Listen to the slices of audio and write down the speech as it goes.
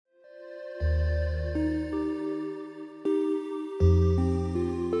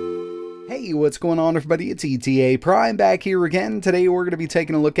Hey, what's going on everybody? It's ETAPRIME back here again. Today we're going to be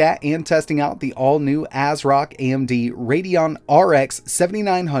taking a look at and testing out the all-new ASRock AMD Radeon RX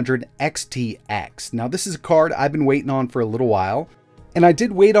 7900 XTX. Now this is a card I've been waiting on for a little while, and I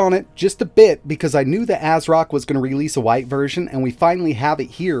did wait on it just a bit because I knew that ASRock was going to release a white version, and we finally have it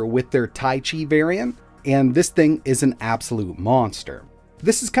here with their Taichi variant, and this thing is an absolute monster.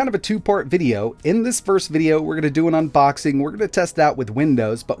 This is kind of a two-part video. In this first video, we're going to do an unboxing. We're going to test it out with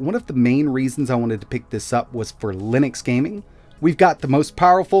Windows, but one of the main reasons I wanted to pick this up was for Linux gaming. We've got the most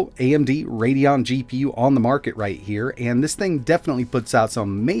powerful AMD Radeon GPU on the market right here, and this thing definitely puts out some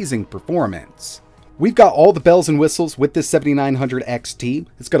amazing performance. We've got all the bells and whistles with this 7900 XT.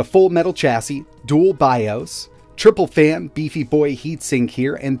 It's got a full metal chassis, dual BIOS, triple fan, beefy boy heatsink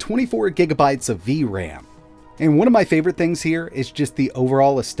here, and 24 gigabytes of VRAM. And one of my favorite things here is just the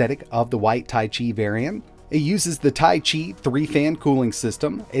overall aesthetic of the white Taichi variant. It uses the Taichi 3-fan cooling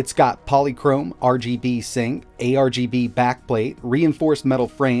system. It's got polychrome RGB sync, ARGB backplate, reinforced metal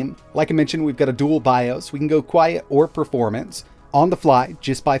frame. Like I mentioned, we've got a dual BIOS. We can go quiet or performance on the fly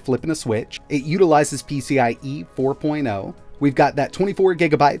just by flipping a switch. It utilizes PCIe 4.0. We've got that 24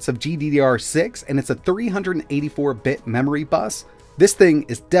 gigabytes of GDDR6, and it's a 384-bit memory bus. This thing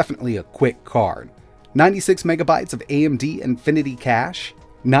is definitely a quick card. 96 megabytes of AMD Infinity Cache,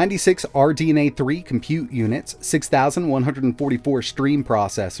 96 RDNA 3 compute units, 6,144 stream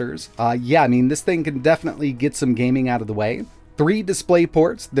processors. Yeah, I mean, this thing can definitely get some gaming out of the way. 3 display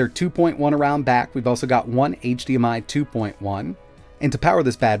ports, they're 2.1 around back. We've also got one HDMI 2.1. And to power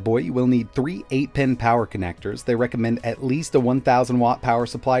this bad boy, you will need 3 8-pin power connectors. They recommend at least a 1000 watt power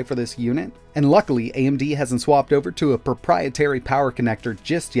supply for this unit. And luckily, AMD hasn't swapped over to a proprietary power connector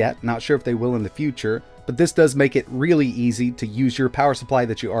just yet. Not sure if they will in the future, but this does make it really easy to use your power supply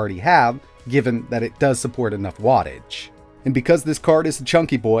that you already have, given that it does support enough wattage. And because this card is a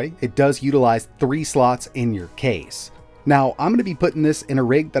chunky boy, it does utilize 3 slots in your case. Now, I'm going to be putting this in a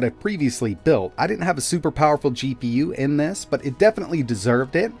rig that I previously built. I didn't have a super powerful GPU in this, but it definitely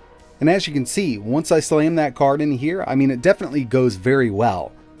deserved it. And as you can see, once I slam that card in here, I mean, it definitely goes very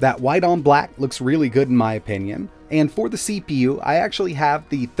well. That white on black looks really good in my opinion. And for the CPU, I actually have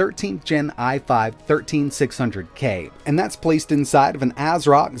the 13th Gen i5 13600K, and that's placed inside of an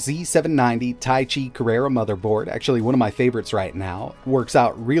ASRock Z790 Taichi Carrera motherboard, actually one of my favorites right now. It works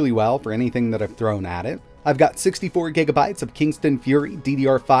out really well for anything that I've thrown at it. I've got 64 gigabytes of Kingston Fury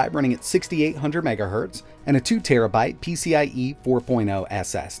DDR5 running at 6800 MHz and a 2 terabyte PCIe 4.0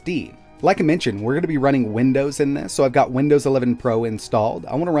 SSD. Like I mentioned, we're going to be running Windows in this, so I've got Windows 11 Pro installed.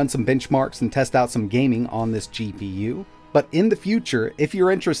 I want to run some benchmarks and test out some gaming on this GPU. But in the future, if you're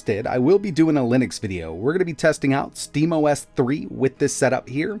interested, I will be doing a Linux video. We're going to be testing out SteamOS 3 with this setup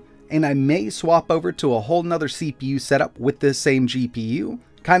here, and I may swap over to a whole nother CPU setup with this same GPU.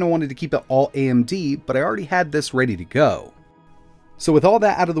 Kind of wanted to keep it all AMD, but I already had this ready to go. So with all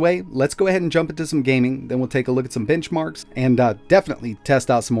that out of the way, let's go ahead and jump into some gaming, then we'll take a look at some benchmarks, and definitely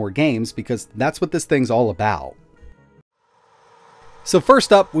test out some more games, because that's what this thing's all about. So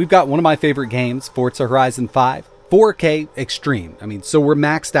first up, we've got one of my favorite games, Forza Horizon 5, 4K Extreme. I mean, so we're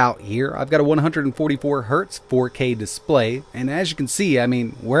maxed out here. I've got a 144 Hz 4K display, and as you can see, I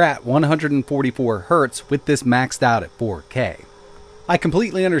mean, we're at 144 Hz with this maxed out at 4K. I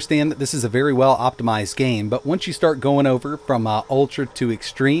completely understand that this is a very well optimized game, but once you start going over from Ultra to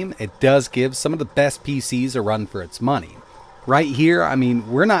Extreme, it does give some of the best PCs a run for its money. Right here, I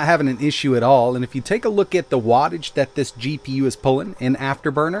mean, we're not having an issue at all, and if you take a look at the wattage that this GPU is pulling in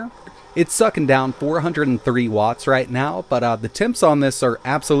Afterburner, it's sucking down 403 watts right now, but the temps on this are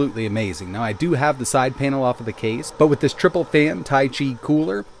absolutely amazing. Now, I do have the side panel off of the case, but with this triple fan Taichi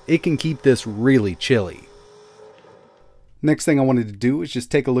cooler, it can keep this really chilly. Next thing I wanted to do is just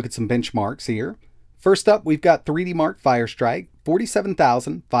take a look at some benchmarks here. First up, we've got 3D Mark Firestrike,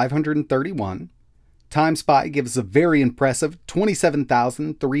 47,531. Time Spy gives us a very impressive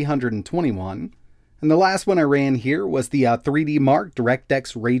 27,321. And the last one I ran here was the 3D Mark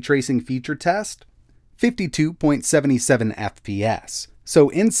DirectX Ray Tracing Feature Test, 52.77 FPS. So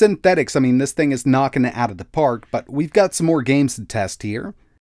in synthetics, I mean, this thing is knocking it out of the park, but we've got some more games to test here.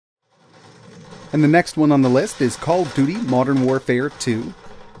 And the next one on the list is Call of Duty Modern Warfare 2.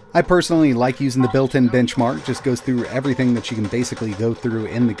 I personally like using the built-in benchmark, just goes through everything that you can basically go through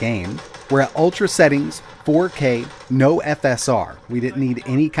in the game. We're at ultra settings, 4K, no FSR. We didn't need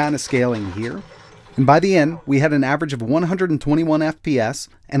any kind of scaling here. And by the end, we had an average of 121 FPS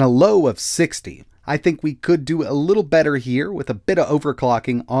and a low of 60. I think we could do a little better here with a bit of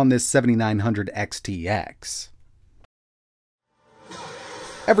overclocking on this 7900 XTX.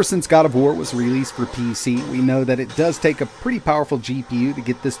 Ever since God of War was released for PC, we know that it does take a pretty powerful GPU to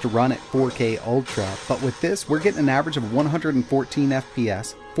get this to run at 4K Ultra, but with this, we're getting an average of 114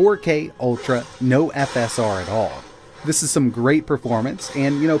 FPS, 4K Ultra, no FSR at all. This is some great performance,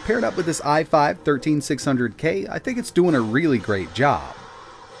 and paired up with this i5 13600K, I think it's doing a really great job.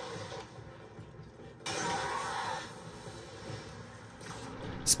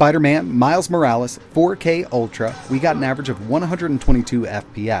 Spider-Man Miles Morales 4K Ultra, we got an average of 122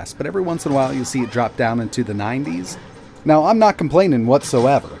 FPS, but every once in a while you'll see it drop down into the 90s. Now, I'm not complaining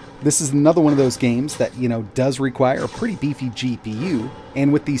whatsoever. This is another one of those games that, does require a pretty beefy GPU,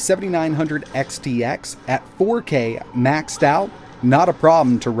 and with the 7900 XTX at 4K maxed out, not a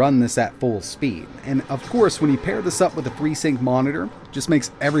problem to run this at full speed. And of course, when you pair this up with a FreeSync monitor, it just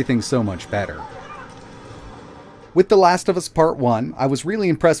makes everything so much better. With The Last of Us Part 1, I was really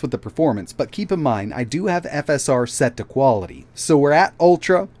impressed with the performance, but keep in mind, I do have FSR set to quality. So we're at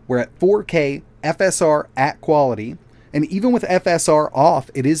Ultra, we're at 4K, FSR at quality, and even with FSR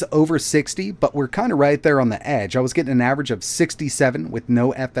off, it is over 60, but we're kind of right there on the edge. I was getting an average of 67 with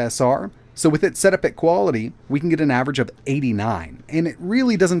no FSR. So with it set up at quality, we can get an average of 89. And it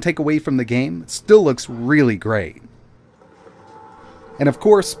really doesn't take away from the game. It still looks really great. And of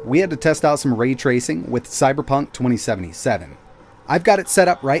course, we had to test out some ray tracing with Cyberpunk 2077. I've got it set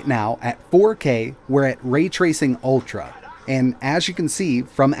up right now at 4K, we're at Ray Tracing Ultra. And as you can see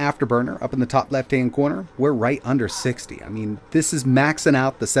from Afterburner up in the top left-hand corner, we're right under 60. I mean, this is maxing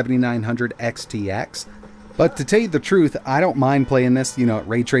out the 7900 XTX. But to tell you the truth, I don't mind playing this, at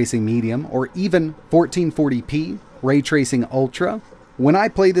Ray Tracing Medium or even 1440p Ray Tracing Ultra. When I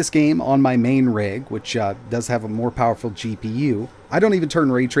play this game on my main rig, which does have a more powerful GPU, I don't even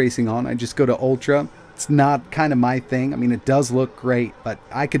turn ray tracing on. I just go to Ultra. It's not kind of my thing. I mean, it does look great, but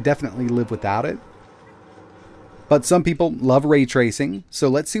I could definitely live without it. But some people love ray tracing, so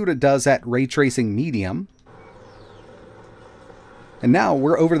let's see what it does at Ray Tracing Medium. And now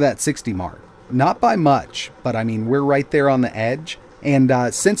we're over that 60 mark. Not by much, but I mean, we're right there on the edge. And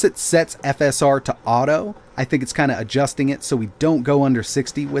since it sets FSR to auto, I think it's kind of adjusting it so we don't go under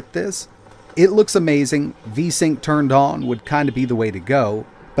 60 with this. It looks amazing. VSync turned on would kind of be the way to go.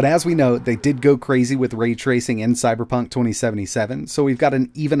 But as we know, they did go crazy with ray tracing in Cyberpunk 2077. So we've got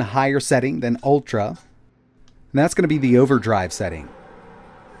an even higher setting than Ultra. And that's going to be the overdrive setting.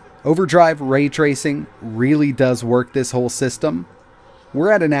 Overdrive ray tracing really does work this whole system.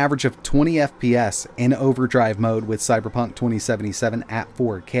 We're at an average of 20 FPS in overdrive mode with Cyberpunk 2077 at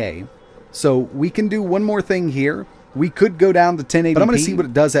 4K. So we can do one more thing here. We could go down to 1080p, but I'm going to see what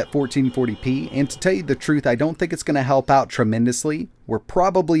it does at 1440p. And to tell you the truth, I don't think it's going to help out tremendously. We're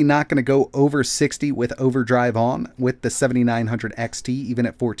probably not going to go over 60 with overdrive on with the 7900 XT, even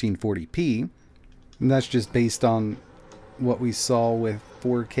at 1440p. And that's just based on what we saw with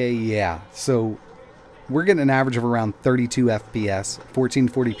 4K. Yeah, so we're getting an average of around 32 FPS,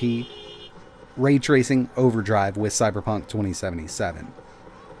 1440p, ray tracing overdrive with Cyberpunk 2077.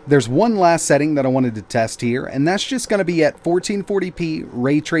 There's one last setting that I wanted to test here, and that's just going to be at 1440p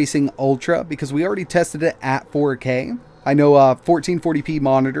ray tracing ultra, because we already tested it at 4K. I know 1440p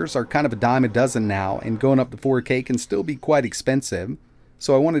monitors are kind of a dime a dozen now, and going up to 4K can still be quite expensive.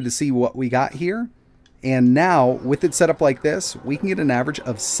 So I wanted to see what we got here. And now, with it set up like this, we can get an average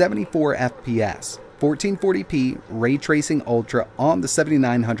of 74 FPS, 1440p ray tracing ultra on the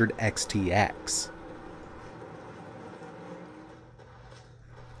 7900 XTX.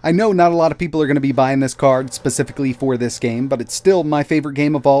 I know not a lot of people are going to be buying this card specifically for this game, but it's still my favorite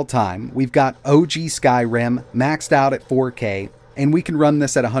game of all time. We've got OG Skyrim maxed out at 4K, and we can run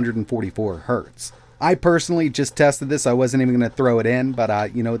this at 144 Hz. I personally just tested this. I wasn't even going to throw it in,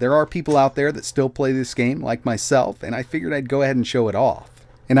 but you know, there are people out there that still play this game like myself, and I figured I'd go ahead and show it off.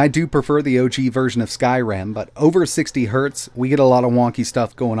 And I do prefer the OG version of Skyrim, but over 60 Hz, we get a lot of wonky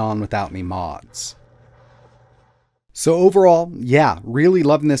stuff going on without any mods. So overall, yeah, really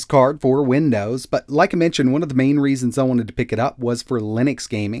loving this card for Windows, but like I mentioned, one of the main reasons I wanted to pick it up was for Linux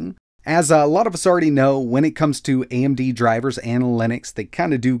gaming. As a lot of us already know, when it comes to AMD drivers and Linux, they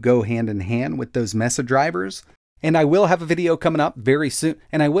kind of do go hand in hand with those Mesa drivers. And I will have a video coming up very soon,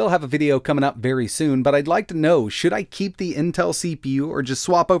 but I'd like to know, should I keep the Intel CPU or just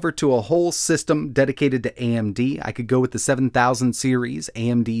swap over to a whole system dedicated to AMD? I could go with the 7000 series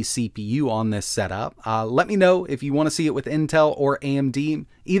AMD CPU on this setup. Let me know if you want to see it with Intel or AMD.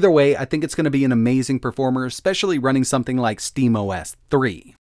 Either way, I think it's going to be an amazing performer, especially running something like SteamOS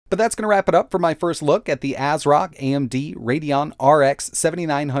 3. But that's going to wrap it up for my first look at the ASRock AMD Radeon RX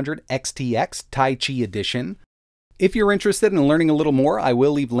 7900 XTX Taichi Edition. If you're interested in learning a little more, I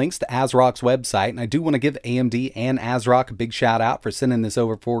will leave links to ASRock's website, and I do want to give AMD and ASRock a big shout out for sending this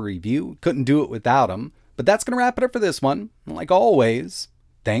over for review. Couldn't do it without them. But that's going to wrap it up for this one. Like always,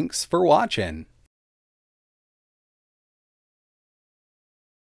 thanks for watching.